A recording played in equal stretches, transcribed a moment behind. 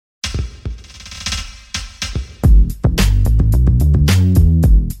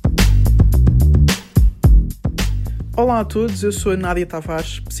Olá a todos, eu sou a Nádia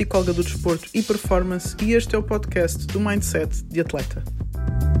Tavares, psicóloga do desporto e performance, e este é o podcast do Mindset de Atleta.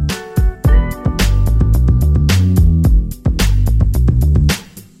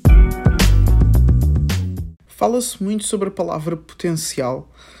 Fala-se muito sobre a palavra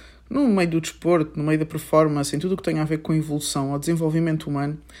potencial no meio do desporto, no meio da performance, em tudo o que tem a ver com a evolução ou desenvolvimento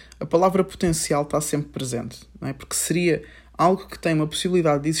humano. A palavra potencial está sempre presente, não é? Porque seria algo que tem uma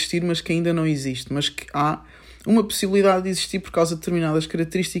possibilidade de existir, mas que ainda não existe, mas que há uma possibilidade de existir por causa de determinadas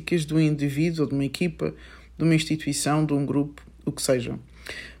características do indivíduo, ou de uma equipa, de uma instituição, de um grupo, o que seja.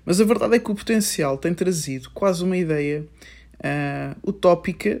 Mas a verdade é que o potencial tem trazido quase uma ideia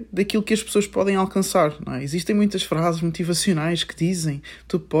utópica daquilo que as pessoas podem alcançar, não é? Existem muitas frases motivacionais que dizem: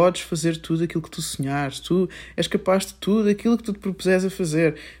 tu podes fazer tudo aquilo que tu sonhares, tu és capaz de tudo aquilo que tu te propuseres a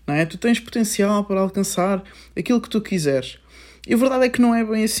fazer, não é? Tu tens potencial para alcançar aquilo que tu quiseres. E a verdade é que não é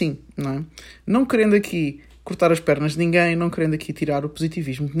bem assim, não é? Não querendo aqui cortar as pernas de ninguém, não querendo aqui tirar o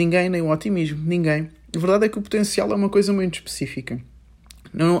positivismo de ninguém, nem o otimismo de ninguém. A verdade é que o potencial é uma coisa muito específica.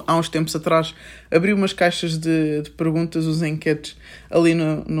 Há uns tempos atrás abri umas caixas de perguntas, os enquetes ali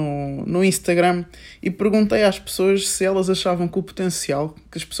no Instagram, e perguntei às pessoas se elas achavam que o potencial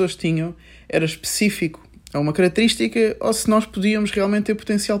que as pessoas tinham era específico a uma característica ou se nós podíamos realmente ter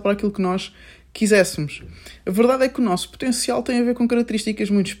potencial para aquilo que nós quiséssemos. A verdade é que o nosso potencial tem a ver com características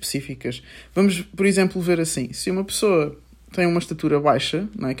muito específicas. Vamos, por exemplo, ver assim: se uma pessoa tem uma estatura baixa,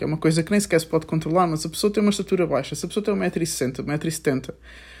 não é? Que é uma coisa que nem sequer se pode controlar, mas a pessoa tem uma estatura baixa, se a pessoa tem 1,60m, 1,70m,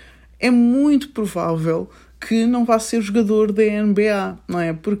 é muito provável que não vá ser jogador da NBA, não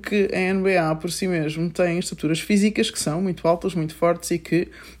é? Porque a NBA, por si mesmo, tem estaturas físicas que são muito altas, muito fortes, e que,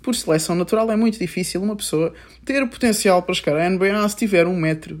 por seleção natural, é muito difícil uma pessoa ter potencial para chegar à NBA se tiver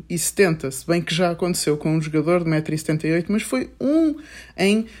 1,70m, se bem que já aconteceu com um jogador de 1,78m, mas foi um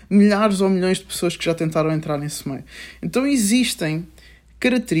em milhares ou milhões de pessoas que já tentaram entrar nesse meio. Então existem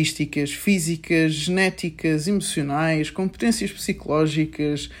características físicas, genéticas, emocionais, competências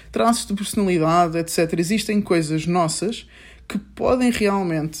psicológicas, traços de personalidade, etc. Existem coisas nossas que podem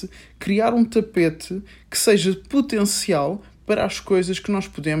realmente criar um tapete que seja potencial para as coisas que nós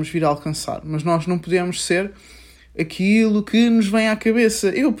podemos vir a alcançar. Mas nós não podemos ser aquilo que nos vem à cabeça.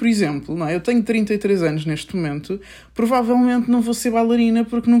 Eu, por exemplo, não é? Eu tenho 33 anos neste momento, provavelmente não vou ser bailarina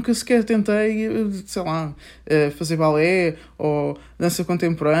porque nunca sequer tentei, sei lá, fazer balé ou dança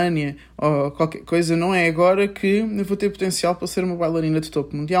contemporânea ou qualquer coisa. Não é agora que eu vou ter potencial para ser uma bailarina de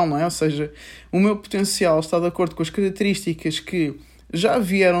topo mundial, não é? Ou seja, o meu potencial está de acordo com as características que já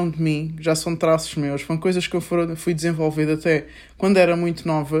vieram de mim, já são traços meus, foram coisas que eu fui desenvolvendo até quando era muito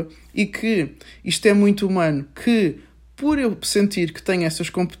nova, e que isto é muito humano, que por eu sentir que tenho essas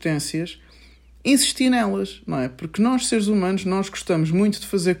competências, insisti nelas, não é? Porque nós, seres humanos, nós gostamos muito de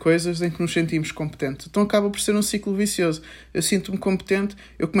fazer coisas em que nos sentimos competentes. Então acaba por ser um ciclo vicioso. Eu sinto-me competente,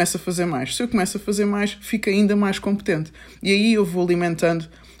 eu começo a fazer mais. Se eu começo a fazer mais, fico ainda mais competente. E aí eu vou alimentando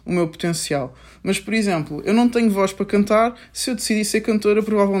o meu potencial. Mas, por exemplo, eu não tenho voz para cantar. Se eu decidir ser cantora,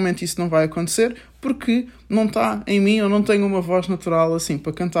 provavelmente isso não vai acontecer, porque não está em mim, ou não tenho uma voz natural assim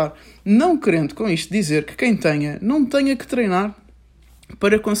para cantar. Não querendo com isto dizer que quem tenha, não tenha que treinar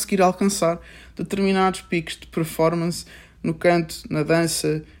para conseguir alcançar determinados picos de performance no canto, na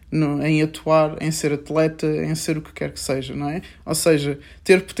dança, em atuar, em ser atleta, em ser o que quer que seja, não é? Ou seja,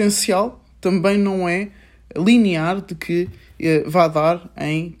 ter potencial também não é linear de que vá dar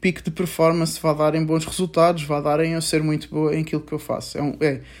em pico de performance, vá dar em bons resultados, vá dar em eu ser muito boa em aquilo que eu faço.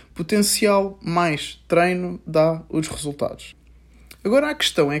 Potencial mais treino dá os resultados. Agora a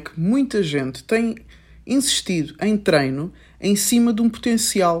questão é que muita gente tem insistido em treino em cima de um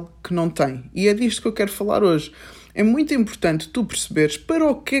potencial que não tem. E é disto que eu quero falar hoje. É muito importante tu perceberes para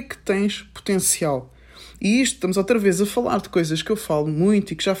o que é que tens potencial. E isto, estamos outra vez a falar de coisas que eu falo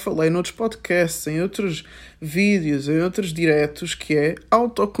muito e que já falei noutros podcasts, em outros vídeos, em outros diretos, que é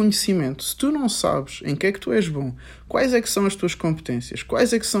autoconhecimento. Se tu não sabes em que é que tu és bom, quais é que são as tuas competências,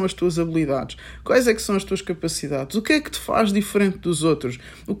 quais é que são as tuas habilidades, quais é que são as tuas capacidades, o que é que te faz diferente dos outros,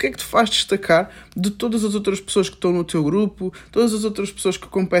 o que é que te faz destacar de todas as outras pessoas que estão no teu grupo, todas as outras pessoas que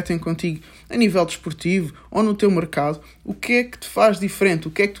competem contigo a nível desportivo ou no teu mercado, o que é que te faz diferente,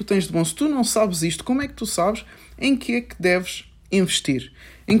 o que é que tu tens de bom? Se tu não sabes isto, como é que tu sabes em que é que deves investir,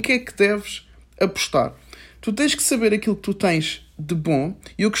 em que é que deves apostar? Tu tens que saber aquilo que tu tens de bom,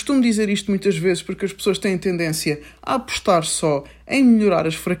 e eu costumo dizer isto muitas vezes porque as pessoas têm tendência a apostar só em melhorar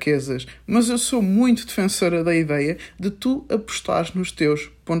as fraquezas, mas eu sou muito defensora da ideia de tu apostares nos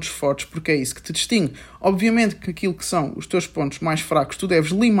teus pontos fortes, porque é isso que te distingue. Obviamente que aquilo que são os teus pontos mais fracos, tu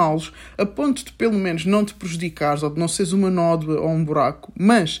deves limá-los a ponto de pelo menos não te prejudicares ou de não seres uma nódoa ou um buraco,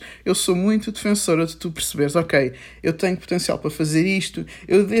 mas eu sou muito defensora de tu perceberes, ok, eu tenho potencial para fazer isto,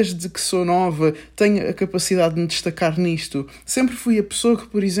 eu desde que sou nova tenho a capacidade de me destacar nisto, sempre fui a pessoa que,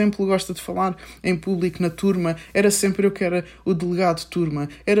 por exemplo, gosta de falar em público na turma, era sempre eu que era o delegado de turma,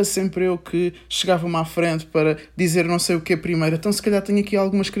 era sempre eu que chegava-me à frente para dizer não sei o que primeiro, então se calhar tenho aqui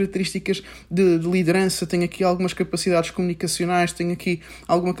algumas características de liderança, tenho aqui algumas capacidades comunicacionais, tenho aqui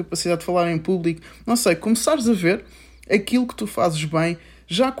alguma capacidade de falar em público, não sei, começares a ver aquilo que tu fazes bem,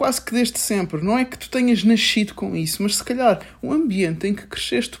 já quase que desde sempre, não é que tu tenhas nascido com isso, mas se calhar o ambiente em que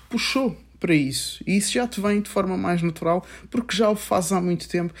cresceste puxou para isso, e isso já te vem de forma mais natural, porque já o fazes há muito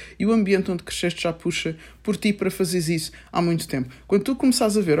tempo, e o ambiente onde cresceste já puxa por ti para fazeres isso há muito tempo. Quando tu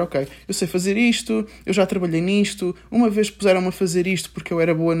começares a ver, ok, eu sei fazer isto, eu já trabalhei nisto, uma vez puseram-me a fazer isto porque eu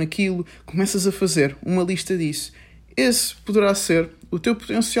era boa naquilo, começas a fazer uma lista disso. Esse poderá ser o teu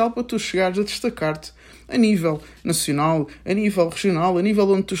potencial para tu chegares a destacar-te a nível nacional, a nível regional, a nível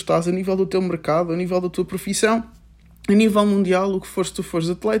onde tu estás, a nível do teu mercado, a nível da tua profissão, a nível mundial, o que fores, tu fores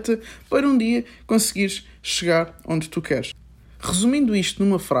atleta, para um dia conseguires chegar onde tu queres. Resumindo isto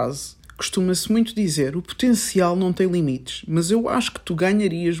numa frase, costuma-se muito dizer, o potencial não tem limites, mas eu acho que tu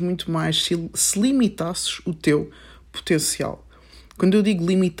ganharias muito mais se limitasses o teu potencial. Quando eu digo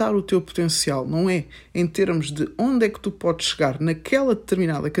limitar o teu potencial, não é em termos de onde é que tu podes chegar naquela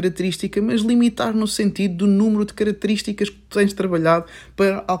determinada característica, mas limitar no sentido do número de características que tu tens trabalhado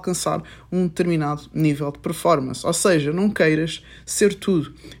para alcançar um determinado nível de performance. Ou seja, não queiras ser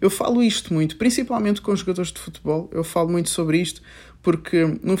tudo. Eu falo isto muito, principalmente com jogadores de futebol, eu falo muito sobre isto,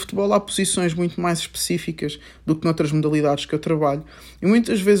 porque no futebol há posições muito mais específicas do que noutras modalidades que eu trabalho, e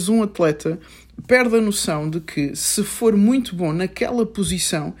muitas vezes um atleta perde a noção de que, se for muito bom naquela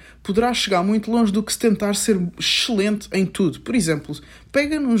posição, poderá chegar muito longe do que se tentar ser excelente em tudo. Por exemplo,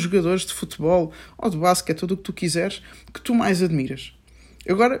 pega nos jogadores de futebol ou de basquete, ou do que tu quiseres, que tu mais admiras.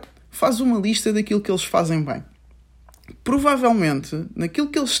 Agora, faz uma lista daquilo que eles fazem bem. Provavelmente, naquilo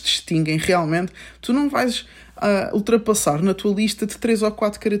que eles distinguem realmente, tu não vais ultrapassar na tua lista de 3 ou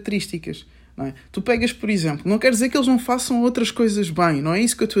 4 características. Não é? Tu pegas, por exemplo, não quer dizer que eles não façam outras coisas bem, não é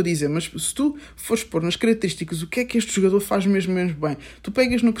isso que eu estou a dizer, mas se tu fores pôr nas características o que é que este jogador faz mesmo bem, tu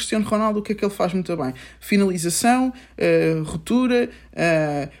pegas no Cristiano Ronaldo o que é que ele faz muito bem, finalização, ruptura,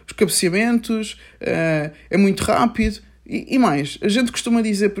 os cabeceamentos, é muito rápido. E mais, a gente costuma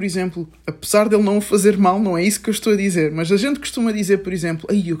dizer, por exemplo, apesar dele não o fazer mal, não é isso que eu estou a dizer, mas a gente costuma dizer, por exemplo,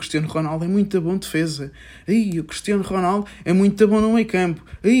 o Cristiano Ronaldo é muito bom defesa, o Cristiano Ronaldo é muito bom no meio campo,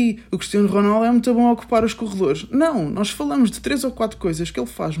 o Cristiano Ronaldo é muito bom a ocupar os corredores. Não, nós falamos de 3 ou 4 coisas que ele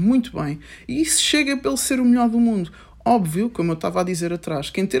faz muito bem e isso chega para ele ser o melhor do mundo. Óbvio, como eu estava a dizer atrás,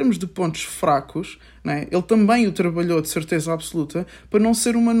 que em termos de pontos fracos, não é? Ele também o trabalhou de certeza absoluta para não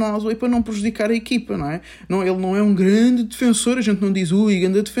ser uma nódoa e para não prejudicar a equipa, não é? Não, ele não é um grande defensor, a gente não diz,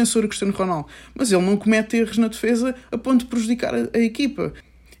 grande defensor Cristiano Ronaldo, mas ele não comete erros na defesa a ponto de prejudicar a equipa.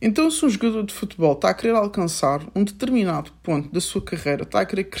 Então, se um jogador de futebol está a querer alcançar um determinado ponto da sua carreira, está a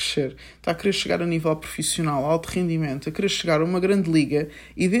querer crescer, está a querer chegar a nível profissional, alto rendimento, a querer chegar a uma grande liga,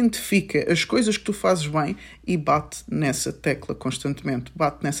 identifica as coisas que tu fazes bem e bate nessa tecla constantemente.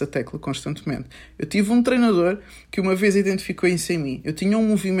 Eu tive um treinador que uma vez identificou isso em mim. Eu tinha um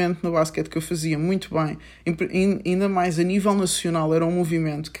movimento no basquete que eu fazia muito bem, ainda mais a nível nacional, era um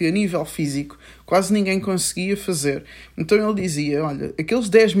movimento que a nível físico quase ninguém conseguia fazer. Então ele dizia, olha, aqueles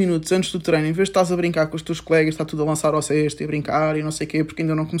 10 minutos antes do treino, em vez de estás a brincar com os teus colegas, está tudo a lançar ao cesto e a brincar e não sei o quê, porque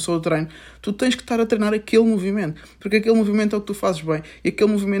ainda não começou o treino, tu tens que estar a treinar aquele movimento, porque aquele movimento é o que tu fazes bem, e aquele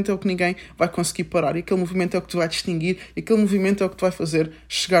movimento é o que ninguém vai conseguir parar, e aquele movimento é o que te vai distinguir, e aquele movimento é o que te vai fazer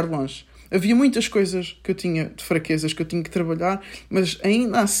chegar longe. Havia muitas coisas que eu tinha de fraquezas que eu tinha que trabalhar, mas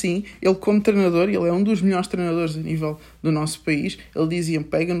ainda assim, ele como treinador, ele é um dos melhores treinadores a nível do nosso país, ele dizia-me,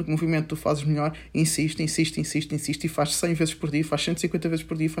 pega no movimento que tu fazes melhor, insiste e faz 100 vezes por dia, faz 150 vezes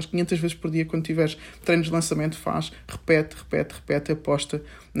por dia, faz 500 vezes por dia quando tiveres treinos de lançamento, repete, aposta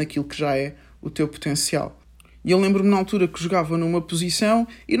naquilo que já é o teu potencial. E eu lembro-me na altura que jogava numa posição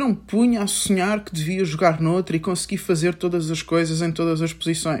e não me punha a sonhar que devia jogar noutra e conseguir fazer todas as coisas em todas as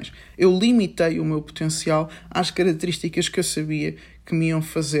posições. Eu limitei o meu potencial às características que eu sabia que me iam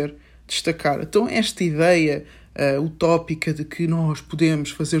fazer destacar. Então esta ideia utópica de que nós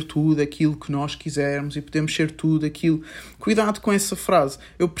podemos fazer tudo aquilo que nós quisermos e podemos ser tudo aquilo. Cuidado com essa frase.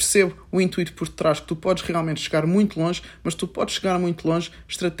 Eu percebo o intuito por trás, que tu podes realmente chegar muito longe, mas tu podes chegar muito longe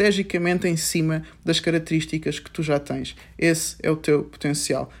estrategicamente em cima das características que tu já tens. Esse é o teu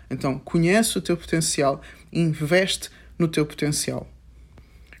potencial. Então, conhece o teu potencial, investe no teu potencial.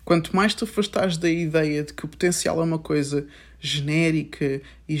 Quanto mais te afastares da ideia de que o potencial é uma coisa genérica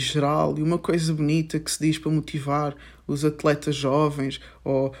e geral e uma coisa bonita que se diz para motivar os atletas jovens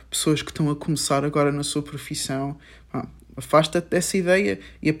ou pessoas que estão a começar agora na sua profissão, afasta-te dessa ideia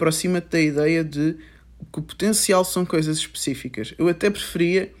e aproxima-te da ideia de que o potencial são coisas específicas. Eu até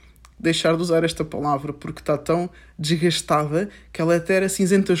preferia deixar de usar esta palavra porque está tão desgastada que ela até era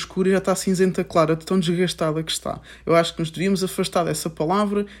cinzenta escura e já está cinzenta clara, de tão desgastada que está. Eu acho que nos devíamos afastar dessa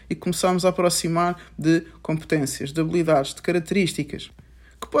palavra e começarmos a aproximar de competências, de habilidades, de características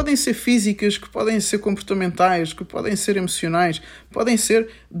que podem ser físicas, que podem ser comportamentais, que podem ser emocionais, podem ser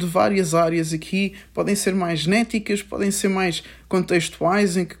de várias áreas aqui, podem ser mais genéticas, podem ser mais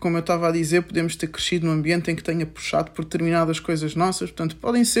contextuais, em que, como eu estava a dizer, podemos ter crescido num ambiente em que tenha puxado por determinadas coisas nossas, portanto,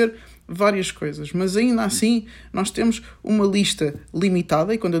 podem ser várias coisas, mas ainda assim nós temos uma lista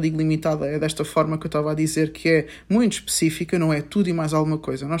limitada, e quando eu digo limitada é desta forma que eu estava a dizer, que é muito específica, não é tudo e mais alguma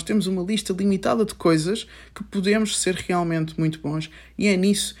coisa. Nós temos uma lista limitada de coisas que podemos ser realmente muito bons e é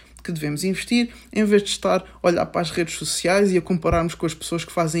nisso que devemos investir, em vez de estar a olhar para as redes sociais e a compararmos com as pessoas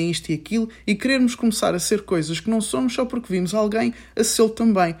que fazem isto e aquilo e querermos começar a ser coisas que não somos só porque vimos alguém a ser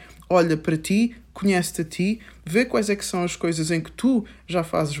também. Olha para ti, conhece-te a ti, vê quais é que são as coisas em que tu já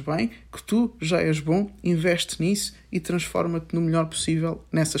fazes bem, que tu já és bom, investe nisso e transforma-te no melhor possível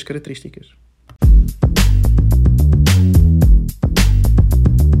nessas características.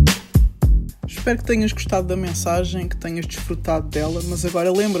 Espero que tenhas gostado da mensagem, que tenhas desfrutado dela, mas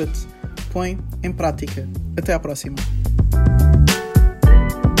agora lembra-te, põe em prática. Até à próxima.